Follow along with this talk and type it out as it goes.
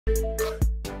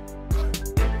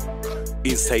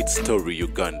Inside Story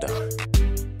Uganda,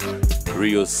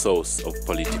 real source of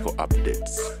political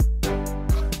updates.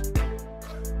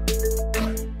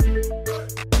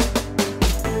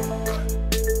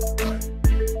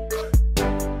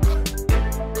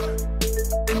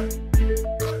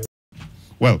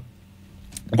 Well,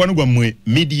 one gwamwe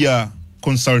media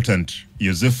consultant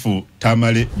Yosefu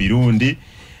Tamale Mirundi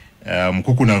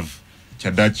mkukunav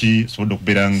chadachi sodo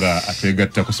kuberanga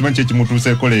atwegatta kusima nche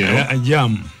kimutuse kolero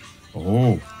ajam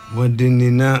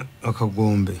wadinina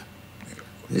akagombe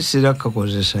isira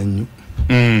kakozesa nnyo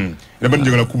nabandi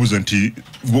njagala kubuza nti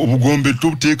obugombe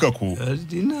tuteeka ko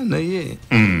dina naye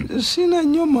sina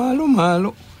nnyo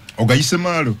malo ogayise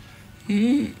malo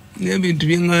nebintu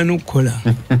byengana okukola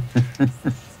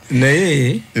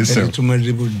naye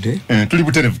tumalire budde tuli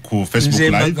buterevu ku Facebook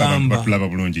live batulaba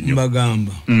bulungi nnyo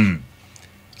bagamba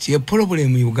the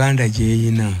problem in Uganda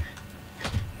jeyina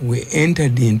we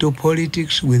entered into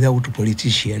politics without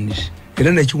politicians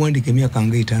era nakiwandika emyaka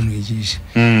nga 5 egiyise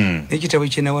ekitabo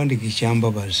kyenawandika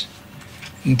ekyambabazi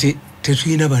nti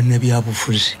tetulina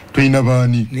bannabyabufuzi tulina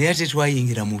baani naye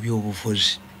tetwayingira mu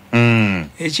byobufuzi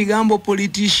ekigambo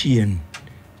politician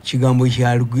kigambo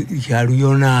kya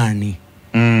Luyonaani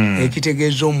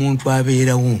ekitegeeza omuntu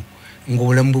abeerawo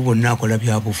ng'obulamu bwe bwonna akola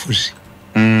byabufuzi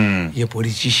ye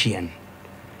politician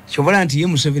kyobola nti ye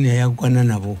Museveni ayagwana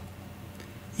nabo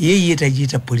ye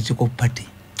tagiyita political party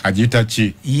agiyita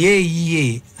ki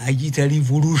ye agiyita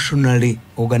revolutionary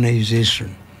organization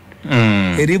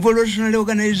a revolutionary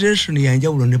organization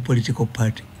yanjawulo ne political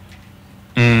party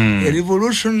a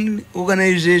revolutionary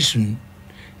organization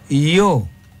yo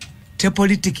te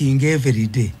politicking every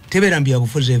day tebera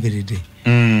mbyabufuzi every day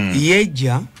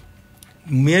yeja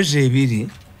myezi ebiri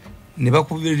ne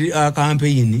bakubira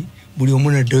campaign buli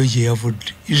omuna doje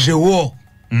yavudde is a war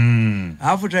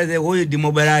after the war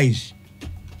demobilize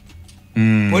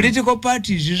political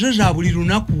parties izo za buli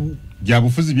lunaku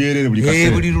byabufuzi byerere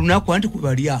buli lunaku anti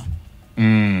kubalya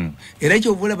era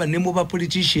kyovula banemo ba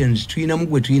politicians tuina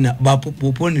mugwe tuina ba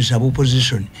opponents ab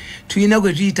opposition tuina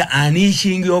gwe tuita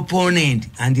unleashing opponent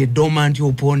and a dormant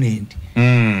opponent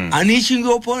unleashing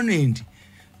opponent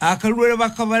akalwera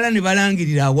bakabala ne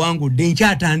balangirira awangu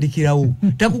denkyatandikirawo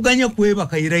takuganya kweba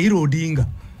kayira Odinga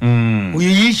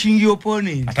uyo yishingi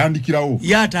opponent atandikirawo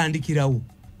yatandikirawo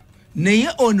naye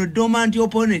ono dormant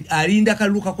opponent alinda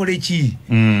kaluka koleki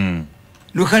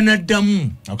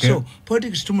lukanaddamu so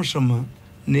politics tumusoma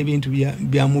nebintu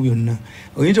byamu byonna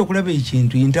oyinza okulaba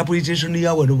ekintu interpretation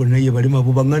yawo bonna ye balima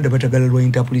bo Banganda batagala lwa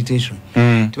interpretation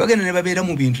tibagenda ne babeera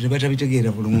mu bintu ne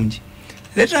batabitegeera bulungi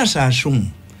let us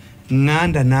assume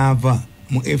Nganda nava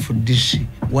mu FDC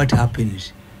what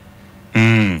happens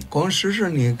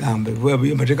constitution yegambe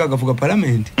bateka gafuka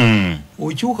parliament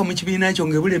okyuka mu kibiina kyo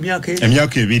ngebule emyaka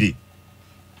 2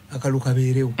 akaluka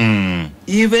beerewo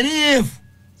even if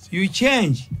you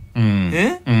change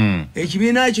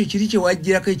ekibiina kyo kiri kye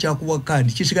wajjirako ekyakuwa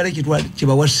kandi kisigala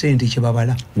kibawa ssente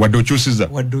kyebabala wadde okyusiza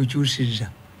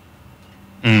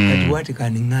kati what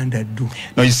can Nganda do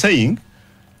now you saying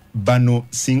bano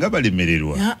singa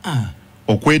balemererwa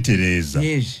okwetereza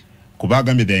yes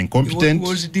kubagambye they incompetent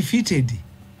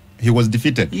he was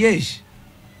defeated yes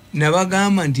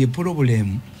nabagamba nti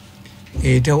problem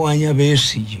etawanya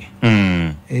Besigye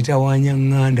etawanya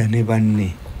Nganda ne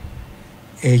banne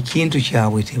ekintu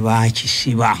kyabwe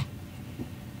tebakisiba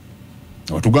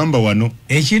otugamba wano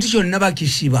ekintu kyonna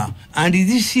bakisiba and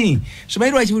this thing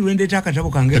somairwa kibuli wendeta akatabo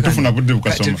kange tufuna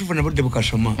budde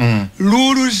bukasoma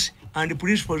rules and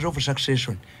principles of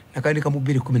succession nakandika mu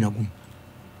 2011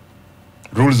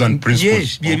 rules and principles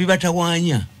yes bye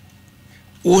bibatawanya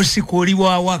osikoli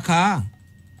wa waka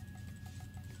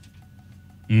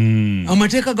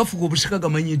amateeka gafuga obusika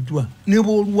gamanyiddwa ne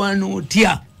bolwana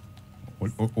otya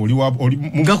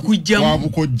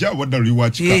wabukojja wadda luli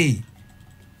wakika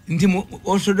nti mu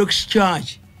Orthodox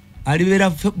Church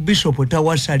alibeera bishop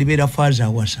tawasa alibeera father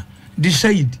awasa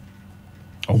decide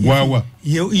ogwawa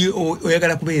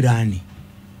oyagala kubeera ani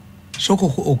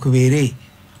soko okubeere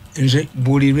nze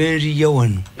buli lwenzi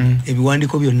yawano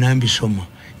ebiwandiiko byonna mbisoma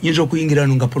nyinza okuyingira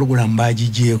nga program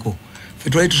bagigyeko fe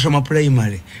twali tusoma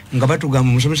primary nga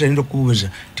batugamba musomesa ayinza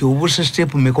okubuuza ti obuusa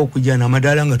step meka okujjana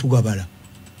amadaala nga tugabala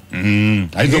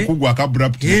ayinza okugwa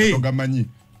akabrapt togamanyi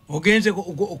ogenze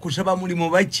okusaba mulimu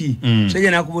baki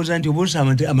sajja nakubuuza nti obuusa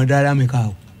amadaala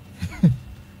amekaawo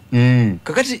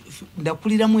kakati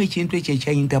ndakuliramu ekintu ekyo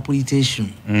ekya interpretation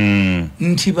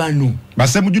nti bano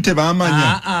basemujju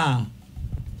tebamanya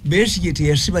Besigye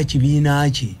teyasiba kibiina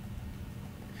kye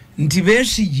nti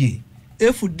Besigye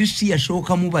FDC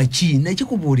yasooka mu baki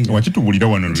nakikubuulira wakitubuulira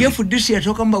wano nti FDC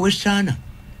yasooka mu bawestana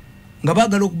nga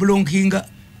baagala okubulonkinga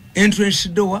entrance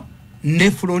door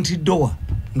ne front door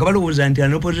nga balowooza nti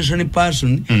an opposition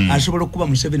person asobola okuba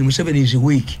Museveni is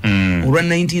weak olwa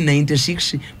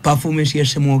 1996 performance ya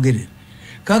Semwogerere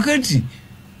kakati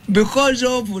because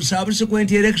of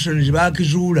subsequent elections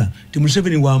bakizuula ti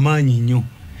Museveni wa maanyi nnyo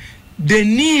the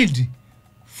need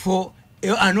for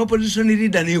an opposition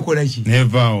leader nekola ki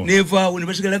never ne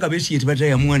basigala kabesi yetibata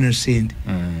ya mwana sente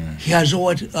he has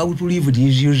outlived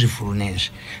his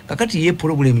usefulness kakati ye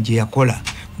problem je yakola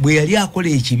bwe yali akola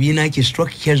ekibiina ki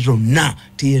structure zonna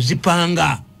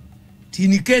teyazipanga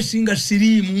tini case nga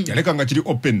sirimu yaleka nga kiri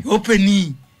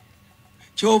open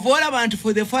kyovola abantu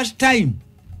for the first time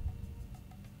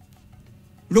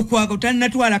Lukwago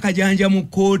tanatwala kajanja mu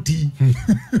koti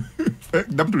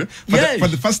for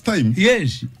the first time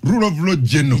yes rule of law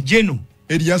general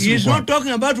he is not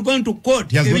talking about going to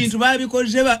court ebintu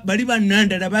babikoze bali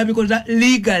bananda babikoza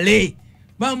legally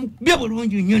bamubye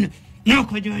bulungi nnyo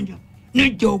nakajanja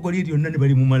n'ejjogo liri yonna ne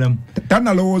bali mu malamu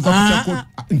tanalowooza ku court.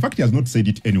 In fact he has not said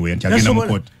it anywhere nti agenda mu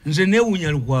court nze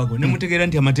neewuunya Lukwago ne mutegeera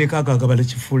nti amateeka ago agabala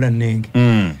kifuula nnenge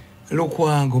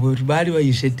Lukwago bwe baali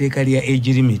bayise etteeka lya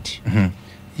age limit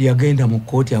yagenda mu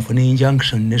court afuna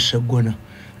injunction ne Ssegona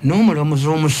n'omulamuzi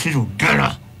omusiru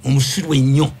ddala omusiru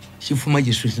ennyo chief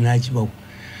magistrate n'akibawo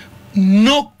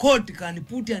no court can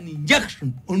put an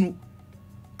injunction on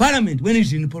parliament when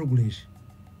it's in progress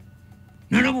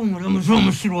nalabo omulamuzi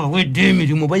omusiru awedde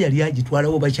emirimu ba yali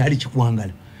agitwalawo bakyali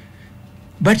kikwangala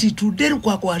but today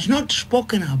Lukwago has not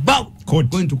spoken about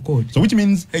going to court so which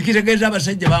means ekitegeeza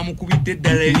abasajja bamukubidde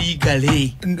ddala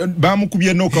legally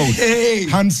bamukubye knockout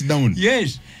hands down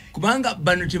yes kubanga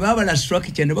bano tebabala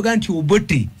structure ne baga nti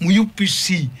obote mu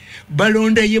UPC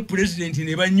balonda ye president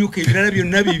ne banyuka ebirala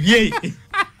byonna bibye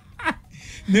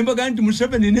ne baga nti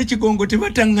Museveni ne Kigongo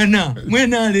tebatangana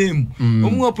mwena alemu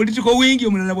omuwa political wing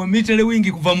omulala bwa military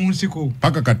wing kuva mu nsiko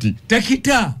paka kati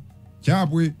takita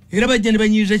kyabwe era bajja ne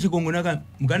banyiza Kigongo naka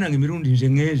mugana nge Mirundi nze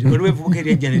ngeze waliwo evubuka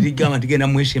eri ajja ne ligamba tigenda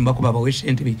mweshemba kuba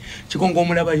bawesente bi Kigongo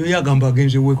omulaba yo yagamba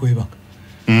agenze wekwebaka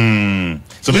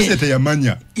so basically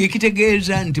yamanya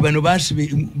ekitegeeza nti bano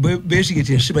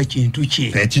besigete siba kintu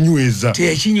kye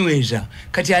teyakinyweza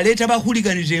kati aleeta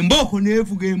bahuliganiza emboko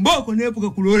neevuga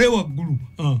kulole waggulu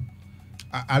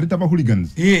aleta bahuligans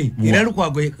era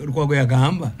Lukwago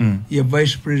yagamba ye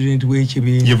vice president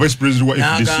w'ekibiina wa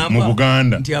FDC mu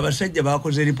Buganda nti abasajja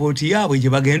bakoze ripooti yaabwe gye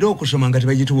bagenda okusoma nga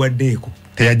tebagituwaddeeko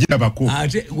teyagirabako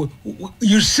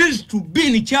you cease to be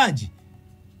in charge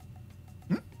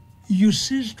you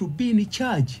cease to be in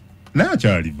charge na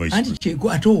chali vice and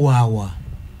chego atowawa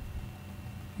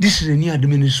this is a new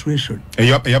administration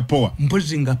ya power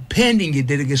mpozinga pending a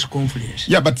delegates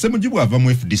conference yeah but semujibu ava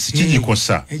mu FDC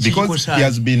kijikosa because he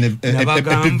has been a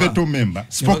pivotal member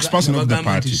spokesperson of the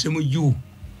party semuju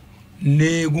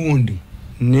ne gundi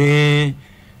ne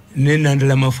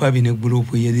Nandala Mafabi ne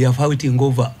group ye they are fighting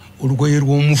over olugoye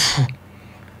rw'omufu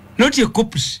not a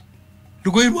corpse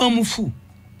olugoye rw'omufu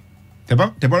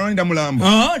tebalwanira mulambo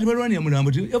tebalwanira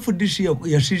mulambo FDC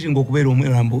yasizinga okubeera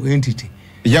omulambo entity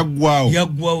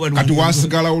yaggwawo kati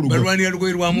wasigalawo olugo balwanira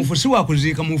lugoye lwa mufu si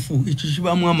wakuziika mufu ekyo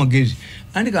kibamu amagezi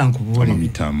andi kankubuulire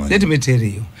let me tell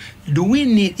you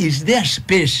is there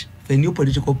space for a new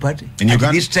political party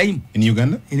at this time in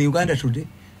Uganda today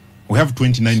we have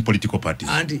 29 political parties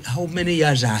and how many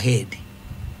years ahead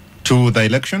to the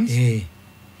elections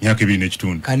myaka ebiri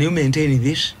n'ekitundu can you maintain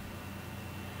this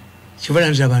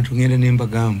kibalanza abantu ngenda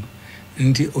nembagamba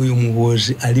nti oyo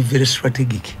muwozi ali very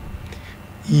strategic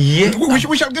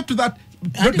we shall get to that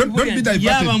don't be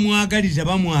diverted bamwagaliza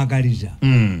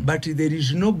but there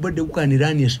is nobody who can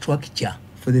run a structure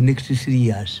for the next 3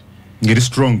 years get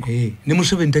strong ne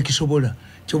Museveni takisobola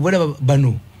kyobola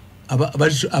bano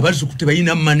abazikutte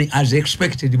bayina money as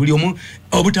expected buli omu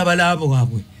obutabalaabo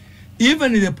bwabwe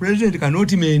even the president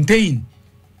cannot maintain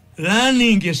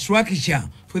running a structure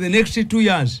for the next 2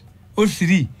 years or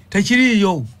 3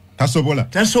 takiriyo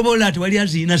tasobola ati wali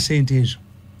azina sente ezo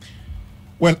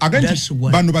well again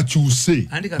bano bakyuse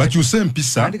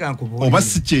empisa oba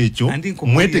si kyekyo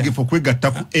mwetegefu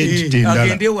kwegatta ku entity endala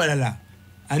agende walala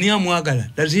ani amwagala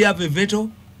does he have a veto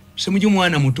semuju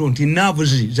mwana muto nti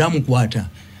navuzi zamukwata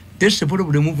that's the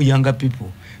problem of younger people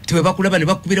tiwe bakulaba ne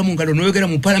bakubira mu ngalo noyogera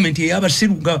mu parliament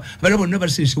y'abasiru nga balabo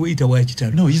n'abasisi weyita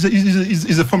wakitalo no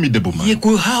he's a formidable man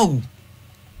how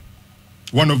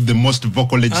one of the most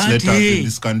vocal legislators in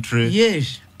this country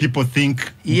yes people think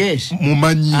yes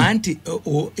mumanyi anti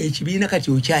ekibiina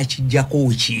kati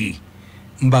okyakijjako ki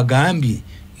mbagambye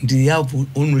nti have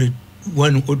only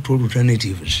one or two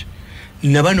alternatives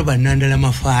nabano banandala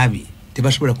Mafabi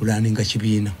tebasobola kulaninga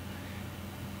kibiina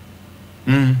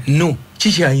no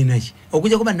kikyayinaki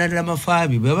okuja kuba ndala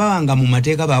mafabi babanga mu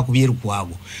mateeka bakubyeru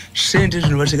kwago sente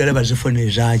zino basigala bazifone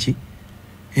ezaki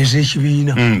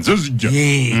ezekibina zozijja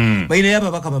bayina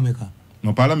yaba baka bameka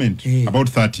no parliament about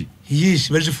 30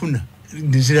 yes bazifuna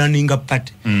running up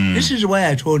party this is why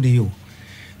I told you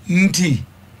nti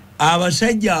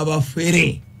abasajja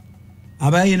abafere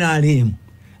abayina alemu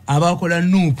abakola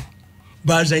nupu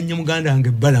bazanye muganda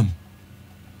ange balamu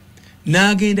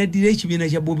nagenda dire ekibina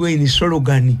kya Bobi Wine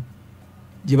slogan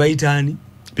je bayitani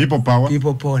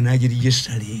people power naje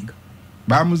registering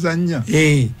bamuzanya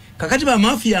kakati ba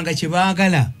mafia nga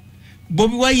kibagala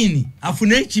Bobi Wine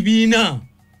afune ekibina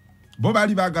bo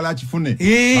bali bagala akifune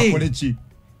akole ki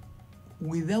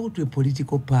without a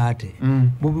political party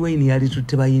Bobi Wine yali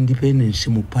tuteba independence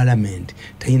mu parliament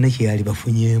tayina kye yali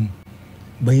bafunyemu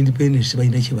ba independence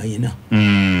bayina kye bayina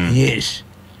yes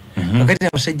kakati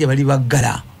abasajja bali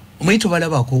bagala omaito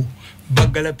balabako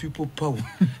bagala people power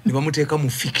ne bamuteeka mu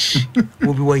fix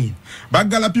Bobi Wine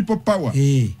bagala people power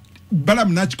bala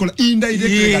mnachikola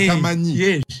indirectly katamanyi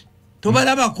yes to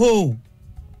balabako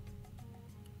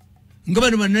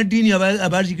ngabano banadini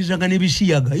abazikizanga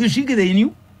nebisiyaga you think they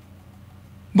knew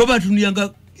baba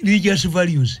tuniyanga religious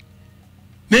values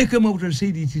make them out and say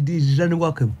it is and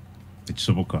work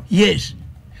ekisoboka yes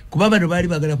kubaba no bali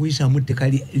bagala kuyisa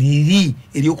mutekali liri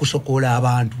eri okusokola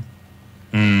abantu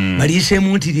bali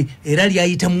semuntiri era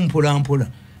lyayita mu mpola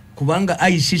kubanga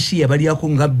ICC yabali yako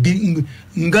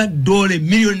nga dole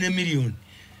million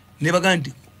ne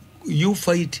baganti you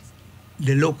fight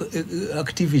the local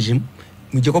activism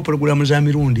mujeko program za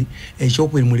Mirundi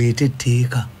ekyokweri mulete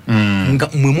teeka nga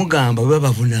mwe mugamba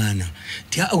babavunana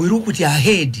tia wiruku tia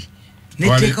head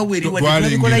neteka weri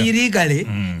watikola irigale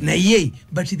na ye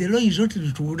but the law is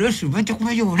not to rush bacha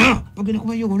kubayola bagenda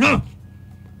kubayola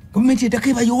government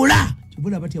itakiba yola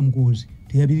kibula batya mukozi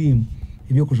teyabirimu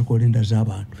ebyo kusokola enda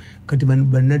z'abantu kati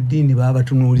banadini baba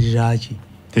tunulizaki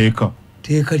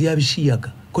teeka lya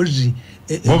bishiyaga kozi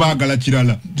bo bagala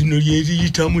kirala dino lyeri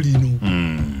yitamu lino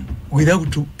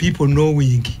without people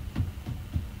knowing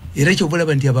era kyo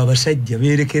bulaba nti abasajja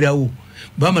berekerawo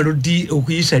bamalodi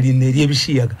okuyisa linne eri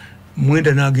ebisiyaga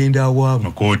mwenda nagenda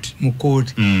awaabo mu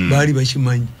court bali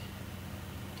bakimanyi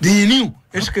they knew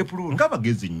escape rule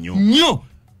ngabagezi nnyo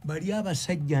bali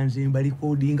abasajja nze bali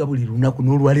kodinga buli lunaku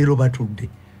n'olwalero batudde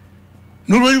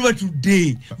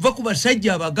va ku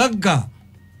basajja abagagga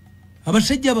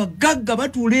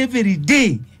batuula every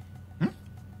day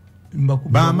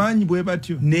bamanyi bwe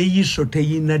batyo neyiso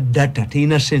teyina data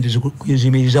teyina sente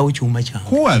zikuyezimirizawo kyuma kyange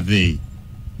who are they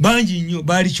bangi nnyo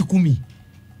bali 10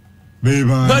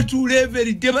 batuula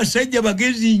every day basajja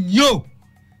bagezi nnyo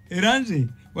era nze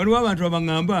waliwo abantu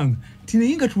abangambanga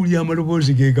tinayinga tuli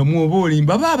amaloboozi gegamu oba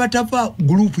olimba baba batava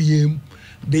group yemu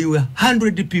they were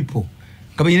 100 people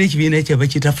nga bayina ekibiina ekyo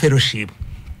bakiyita fellowship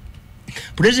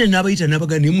president n'abayita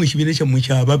n'abaganimu ekibiina kyammwe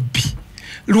kyababbi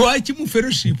lwaki mu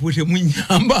fellowship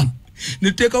temunyamba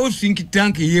netuteekawo think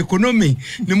tank y'economy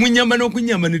nemunyamba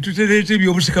n'okunyamba netutereeta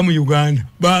ebyobusika mu Uganda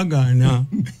bagaana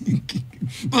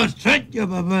abasajja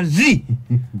babazi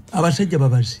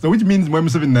so which means mwe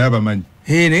Museveni naye abamanyi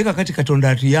naye kakati Katonda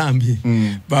atuyambye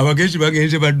babagezi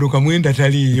bagenze badduka mwenda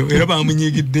taliiyo era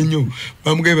bamunyigidde nnyo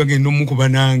bamugaye bagenda omukuba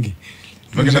nange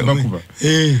bagenda bakuba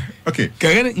okay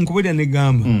kagere nkubulya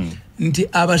negamba nti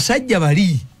abasajja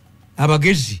bali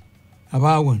abagezi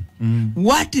abawan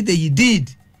what they did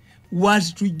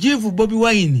was to give Bobi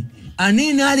Wine an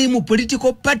NRM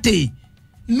political party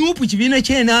nupu kibiina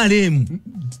kye NRM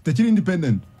tekiri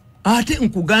independent ate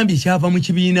nkugambye kyava mu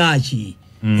kibiina ki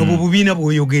obo bubiina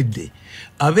bwoyogedde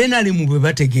abenali bwe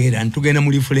bategeera ntugenda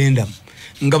mu referendum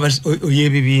nga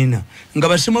yebibiina nga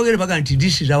basimogere baga nti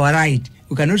this is our right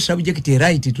we cannot subject a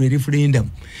right to a referendum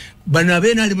bana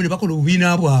abenali ne bakola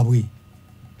bubiina bwabwe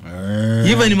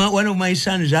even one of my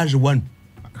sons has one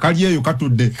kali eyo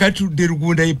katudde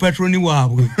Rugunda ipatroni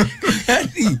waabwe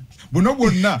buno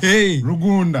bonna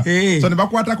Rugunda so ne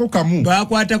bakwatako kamu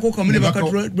ne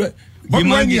bakatula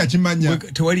bamwangi yakimanya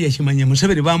tewali yakimanya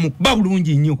Museveni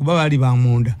babulungi nnyo kuba bali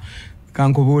bamunda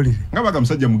kankobolere ngabaga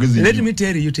musajja mugezi let me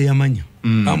tell you teyamanya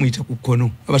bamuyita ku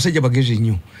kono abasajja bagezi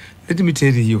nnyo let me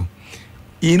tell you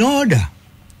in order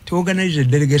to organize a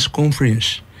delegates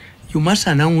conference you must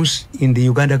announce in the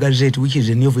Uganda Gazette, which is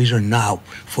a new version now,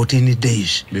 14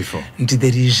 days before. And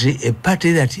there is a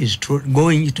party that is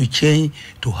going to change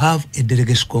to have a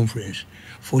delegates conference.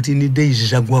 14 days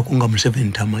is a guakunga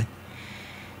Museveni Tamale.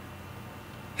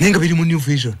 Nenga biri mu new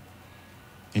vision.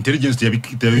 Intelligence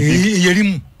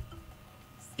yalimu.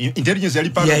 Intelligence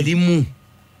yalimu.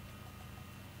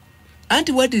 And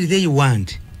what did they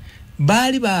want?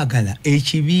 Bali baagala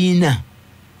ekibiina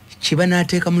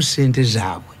kibanateeka mu sente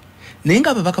zaabwe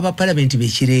Nenga babaka ba parliament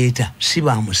bekireeta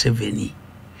siba Museveni.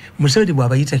 Museveni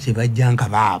bwabayita tebajjanga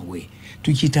baabwe.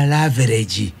 Tukita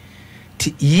leverage.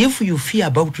 If you fear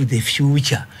about the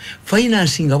future,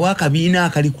 financing wakabiina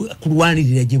akali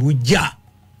kulwanirira gye bujja.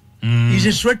 Is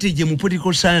a strategy mu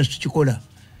political science tukikola.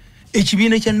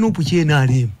 Ekibiina kya nupu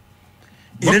kyenaalemu.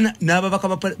 Era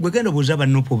n'ababaka bwegenda buuza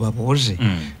bannupu babuuze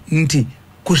nti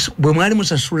bwe mwali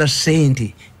musasula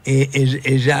ssente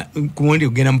eza kumondi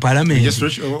ogenda mu parliament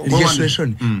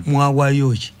registration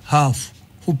mwawaayo ki half.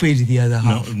 Who paid the other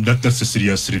half? No, that's a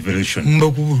serious revelation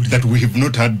that we have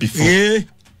not had before.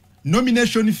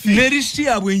 Nomination fee. Neristi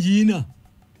yabwe njiina.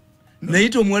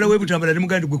 Naite omuwala w'ebutambala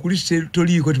nemugandi gwe kuli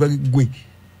toliiko tibagwe.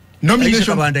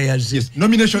 Nomination. Yes,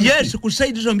 nomination. Yes, ku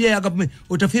side zombia ya government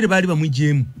otafire bali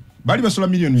bamwijemu. Bali basola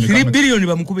million 3 billion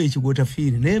bamukuba ekigo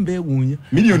otafire nembe ewunya.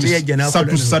 Million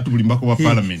 3 buli mbako wa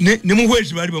parliament. Ne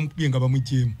muhwezi bali bamukubye nga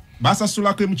bamwijemu. Basa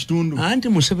sulako mu kitundu. Anti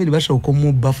Museveni basooka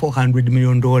omubba $400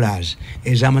 million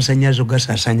ez'amasanyazo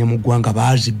gasasanya mu ggwanga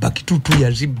baazibba kitutu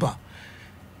yazibba.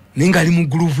 Ninga ali mu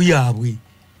groove yaabwe.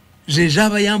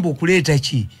 Zezaba yamba okuleeta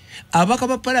ki? Abaka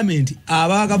ba parliament,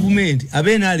 aba government,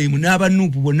 abenalimu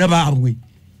n'abanupu bonna baabwe.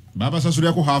 Baba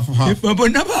sasulako half.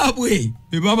 Bonna baabwe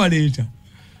baba leeta.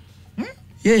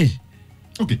 Yes.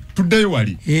 Okay, today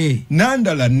wali.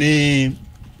 Nandala ne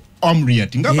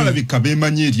Omriat ngabala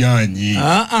bikabemanye eryanyi.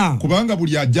 Kubanga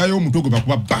buli ajjayo omutogo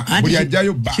bakuba ba. Buli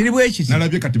ajjayo ba. Kiribwe ekiti.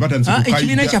 Nalabye kati batanze kukaida.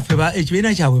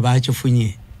 Ekibiina kyabwe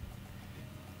bakifunye.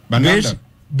 Bananda.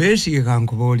 Basic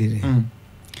kankubolire.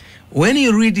 When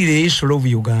you read the history of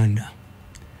Uganda,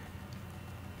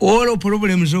 all the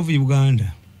problems of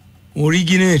Uganda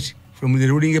originate from the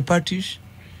ruling parties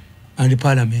and the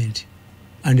parliament.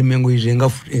 And the Mengo is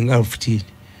engulfed in.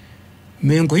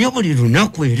 Mengo yobuli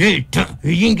lunakwereta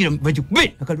yingira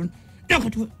bajukube akaduna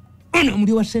nakatu ona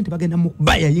muri wa sente bagenda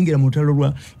mukubaya yingira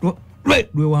mutalo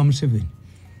lwe wa Museveni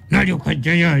nali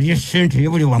okajja ya sente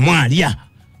yobuli wa mwalya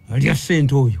ali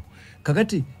sente oyo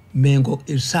kakati Mengo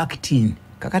is acting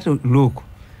kakati look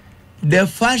the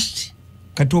first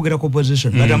katogera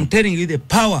composition but I'm telling you the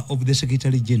power of the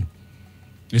Secretary General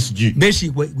SG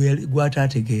basic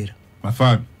gwatategera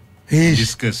mafabi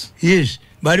discuss yes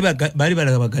bali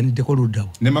balaganidde ko luddawo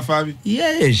ne mafabi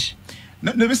yes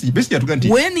no basi yatukanti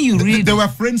when you read they were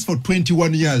friends for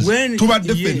 21 years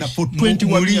tubadde fena for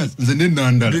 21 years nze ne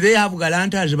Nandala do they have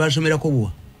galantas basomerako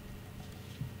bwa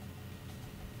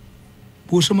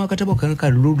kusoma katabo kanka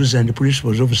rules and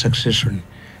principles of succession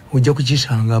ojja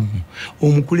kukisangamu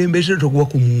omukulembeze tokuba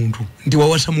ku muntu nti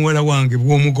wawasa muwala wange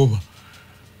bw'omugoba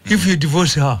if you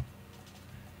divorce her.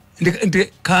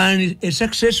 Can a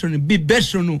succession be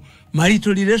based on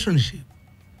marital relationship?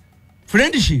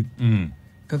 Friendship?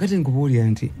 Kakati nkubuli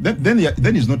anti.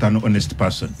 Then he's not an honest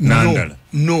person. Nandala.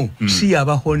 No. See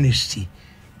about honesty.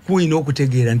 Kuina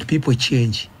okutegeera and people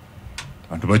change.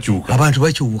 Abantu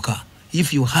bakyuka.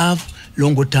 If you have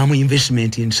longer term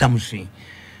investment in something,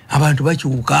 abantu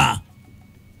bakyuka.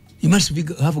 You must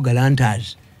have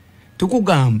guarantors.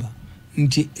 Tukugamba.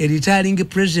 Nti a retiring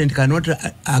president cannot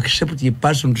accept a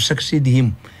person to succeed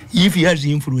him if he has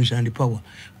influence and power.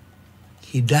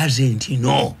 He doesn't, you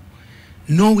know.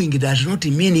 Knowing does not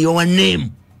mean your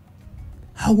name.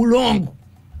 How long?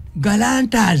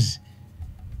 Galantas.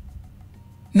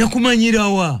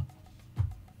 Nakumanyirawa.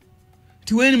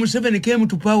 When Museveni came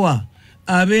to power,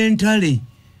 abentali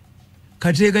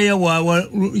katega ya wa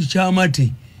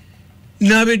chamati.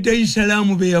 Nabe Dar es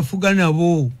Salaam be yafuga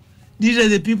nabo. These are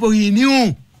the people he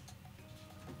knew.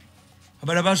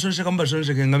 Abasonse kamba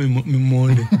sonse kengami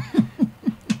monde.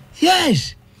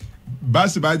 Yes.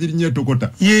 Basi bajiri nye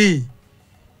tokota. Yeah.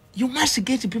 You must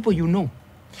get people you know.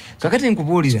 Kakati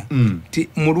nkubulira. Ti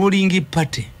mu ruling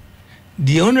party.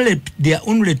 There are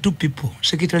only 2 people,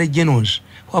 Secretary Generals,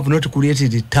 who have not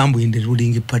created a term in the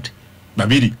ruling party.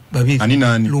 Babiri. Ani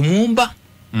nani? Lumumba.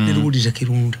 Ne Ruuliza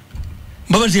Kirunda.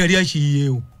 Mbabazi yali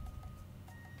akiyeewo.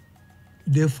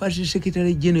 The first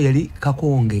Secretary General yali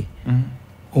Kakonge.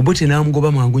 Obote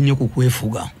namugoba mangu nnyo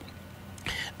kukwefuga.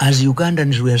 As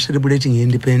Ugandans were celebrating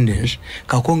independence,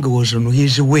 Kakonge was on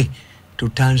his way to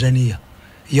Tanzania.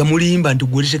 Yamulimba nti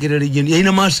gwe Secretary General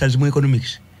yalina masters mu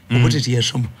economics. Obote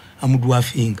tiyasoma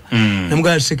amudwafinga.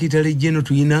 Namuga Secretary General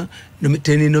tuyina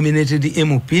nominated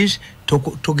MPs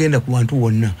togenda ku bantu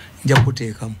wonna nja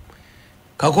kuteekamu.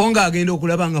 Kakonge agenda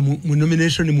okulabanga mu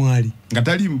nomination mwali. Nga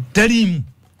talimu.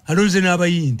 Alonze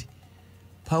n'abayindi.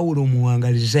 Paulo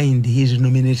Muwanga resigned his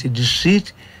nominated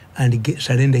seat and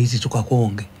surrender his to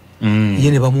Kakonge.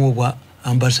 Yene bamuwa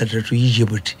ambassador to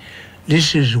Egypt.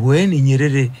 This is when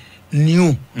Nyerere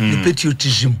knew the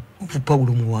patriotism of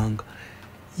Paulo Muwanga.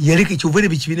 Yali kichuvere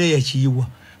bichibina yachiwa.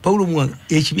 Paulo Mwanga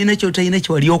ekibiina kyotayina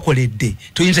kyewali okoledde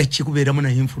toyinza kikubeeramu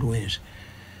na influence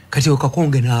kati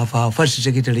okakonge naafa first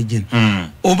secretary general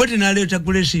Obote naleeta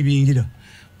Grace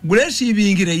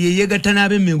Ibingira ye yegatta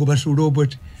n'abemmengo basuula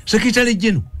Obote secretary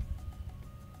general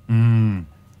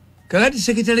kakati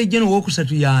secretary general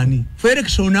wokusatu yaani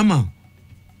Felix Onama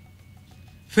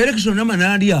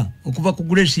nalya okuva ku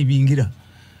Grace Ibingira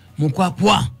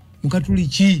mukwapwa mukatuli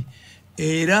ki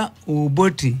era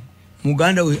Obote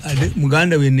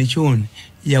muganda we Nechone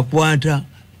yakwata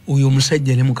oyo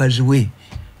musajja ne mukazi we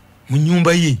mu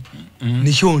nyumba ye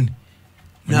Nechone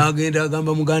n'agenda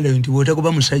agamba muganda we nti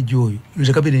wotakuba musajja oyo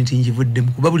nze cabinet njivudde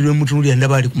kuba buli lwe mutunuli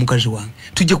andaba ali ku mukazi wange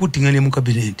tujje kuttingana mu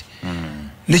cabinet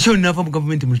Nechone n'ava mu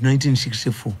government mu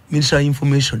 1964 Minister of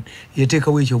Information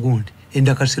yateekawo ekyo gundi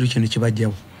endakasiro kino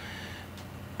kibajjawo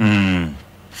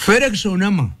Felix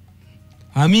Onama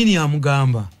Amini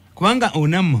amugamba kubanga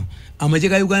Onama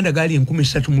amajega Uganda gali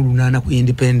 1308 ku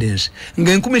independence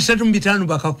nga 1305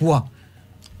 bakakuwa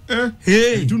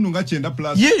tundu nga 9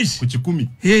 plus ku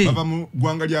 10 baba mu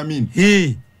gwanga lya Amini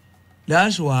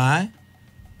that's why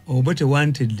Obote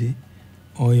wanted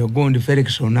oyo gondi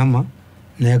Felix Onama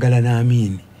nayagala na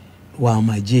Amini wa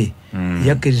maje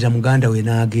yakiriza muganda we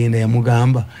n'agenda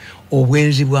yamugamba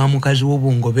obwenzi bwa mukazi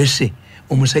w'obungobese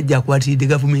omusajja akwatidde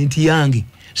government yange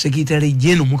secretary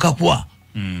general mukakwa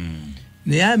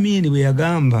naye Amini bwe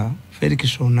yagamba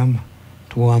Felix Onama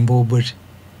tuwamba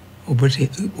Obote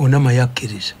Onama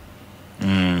yakkiriza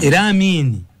era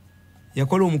Amini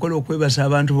yakola omukolo okwebasa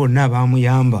abantu bonna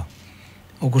abamuyamba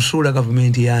okusuula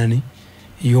government yani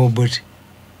y'Obote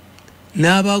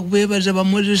n'ababebaza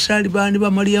bamwezesali bandi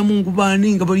bamaliya mungu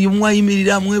bani nga bali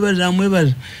mwayimirira amwebaza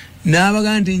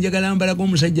n'abaga nti njagala mbalaga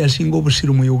omusajja asinga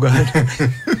obusiru mu Uganda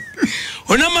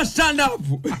Onama stand up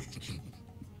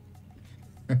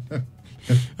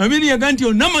Amini yaganti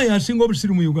Onama yasinga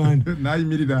obusiru mu Uganda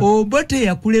nayimirira Obote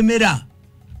yakulemera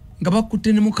nga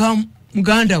bakutte ne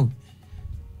muganda we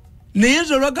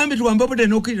nayenzo lwagambe tuwamba Obote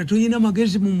n'okirira toyina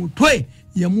magezi mu mutwe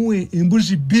yamuwe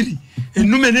embuzi 2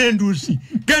 ennume n'enduusi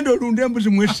genda olunda embuzi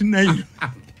mwesi nayo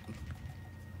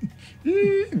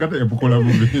ngata yabukola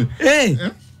bubi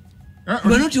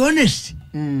you are not honest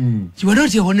you are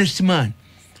not a honest man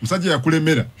musajja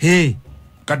yakulemera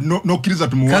kati n'okkiriza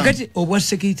tumuwa kakati obwa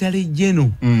secretary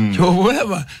general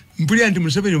kyobolaba mpulira nti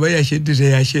Museveni bayasheddeza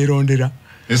yasherondera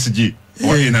SG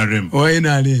NRM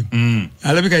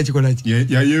alabika ekikola ki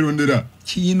yayerondera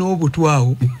kiyina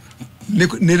obutwawo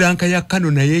ne ranka ya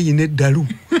Kano naye yine eddalu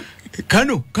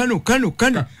Kano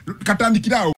katandikirawo